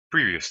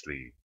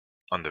Previously,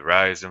 on the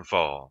rise and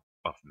fall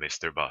of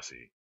Mr.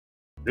 Bossy.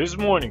 This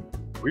morning,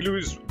 we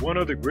lose one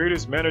of the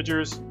greatest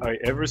managers I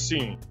ever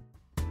seen.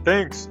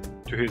 Thanks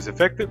to his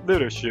effective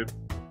leadership,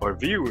 our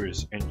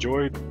viewers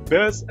enjoyed the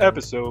best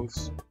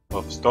episodes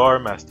of Star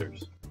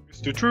Masters.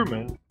 Mr.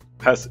 Truman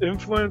has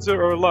influenced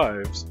our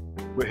lives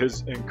with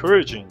his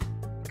encouraging,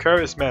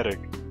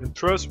 charismatic, and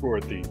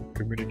trustworthy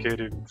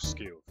communicative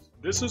skills.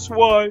 This is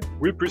why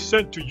we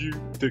present to you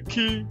the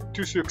key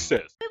to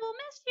success. We will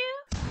miss you.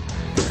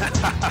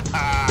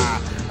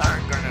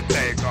 I'm gonna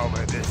take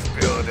over this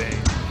building.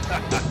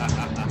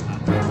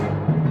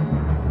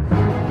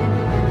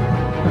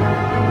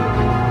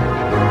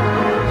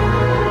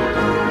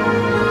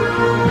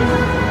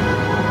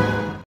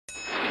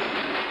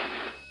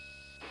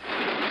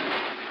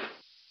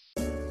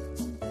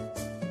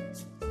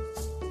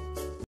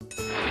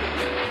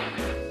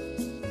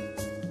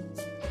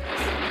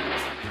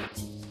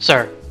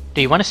 Sir,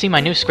 do you want to see my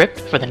new script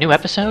for the new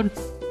episode?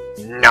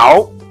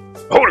 No?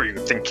 Who do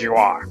you think you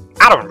are?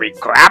 I don't read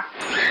crap.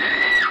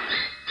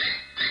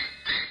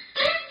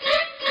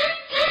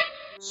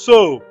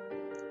 So,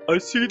 I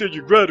see that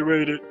you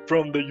graduated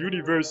from the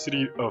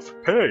University of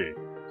Pei.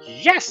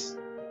 Yes,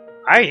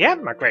 I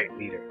am a great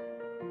leader.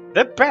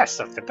 The best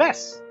of the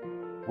best.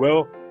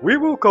 Well, we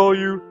will call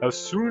you as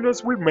soon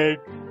as we make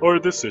our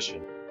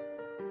decision.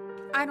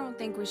 I don't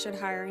think we should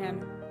hire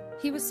him.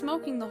 He was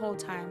smoking the whole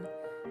time.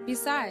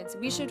 Besides,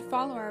 we should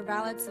follow our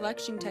valid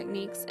selection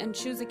techniques and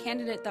choose a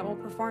candidate that will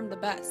perform the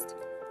best.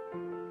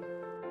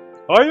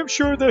 I am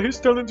sure that he's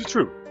telling the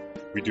truth.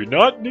 We do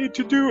not need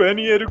to do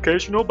any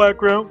educational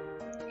background.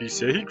 He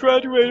said he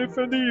graduated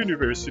from the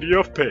University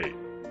of Pei.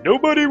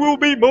 Nobody will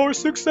be more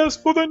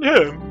successful than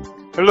him.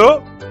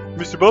 Hello,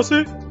 Mr.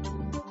 Bossy?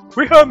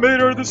 We have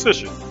made our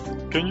decision.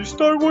 Can you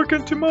start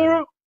working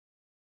tomorrow?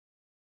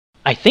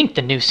 I think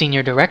the new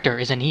senior director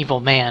is an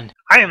evil man.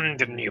 I am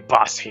the new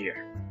boss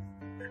here.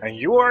 And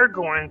you are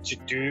going to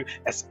do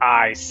as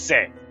I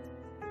say.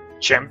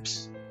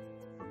 Chimps.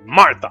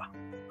 Martha,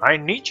 I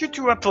need you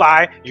to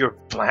apply your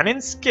planning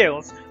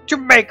skills to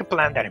make a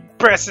plan that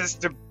impresses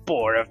the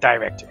board of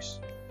directors.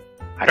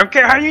 I don't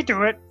care how you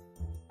do it.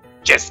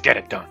 Just get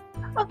it done.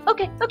 Oh,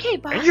 okay,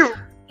 boss. And you,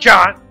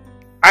 John,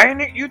 I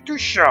need you to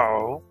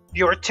show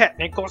your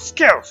technical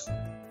skills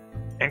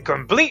and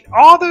complete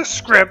all the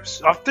scripts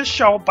of the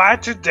show by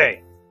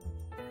today.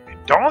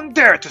 And don't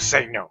dare to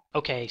say no.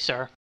 Okay,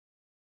 sir.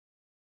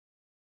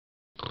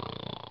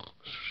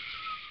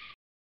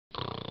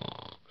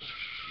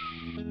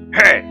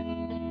 Hey,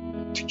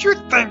 did you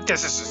think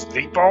this is a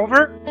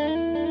sleepover?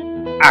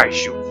 I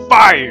should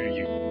fire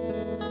you.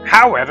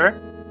 However,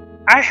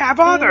 I have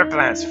other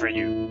plans for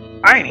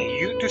you. I need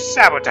you to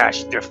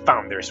sabotage the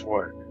founder's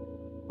work,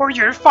 or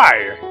you're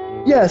fired.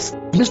 Yes,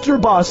 Mr.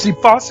 Bossy.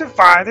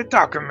 Falsify the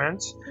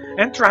documents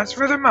and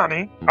transfer the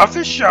money of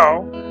the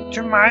show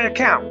to my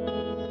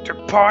account, to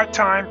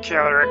part-time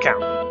killer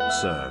account.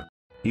 Sir,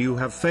 you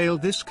have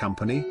failed this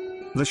company.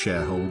 The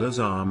shareholders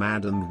are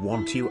mad and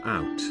want you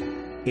out.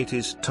 It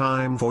is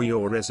time for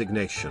your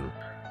resignation.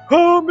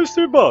 Oh,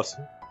 Mr. Bossy.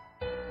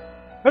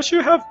 I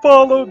should have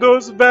followed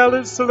those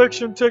valid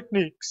selection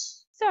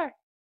techniques. Sir,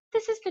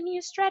 this is the new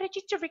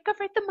strategy to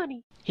recover the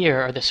money. Here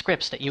are the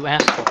scripts that you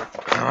asked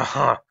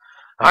for.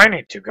 I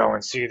need to go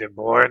and see the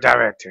board of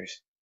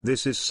directors.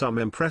 This is some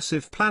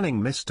impressive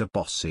planning, Mr.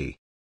 Bossy.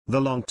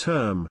 The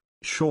long-term,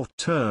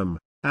 short-term,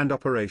 and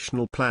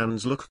operational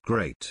plans look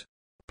great.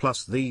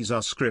 Plus these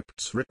are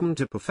scripts written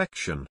to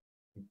perfection.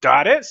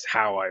 That is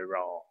how I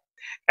roll.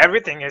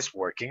 Everything is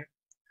working.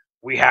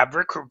 We have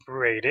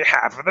recuperated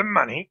half of the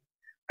money,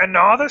 and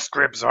all the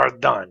scripts are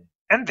done.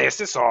 And this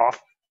is all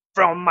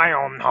from my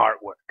own hard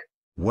work.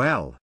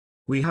 Well,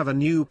 we have a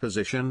new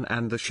position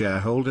and the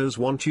shareholders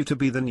want you to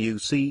be the new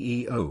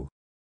CEO.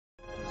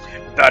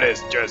 That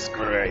is just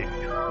great.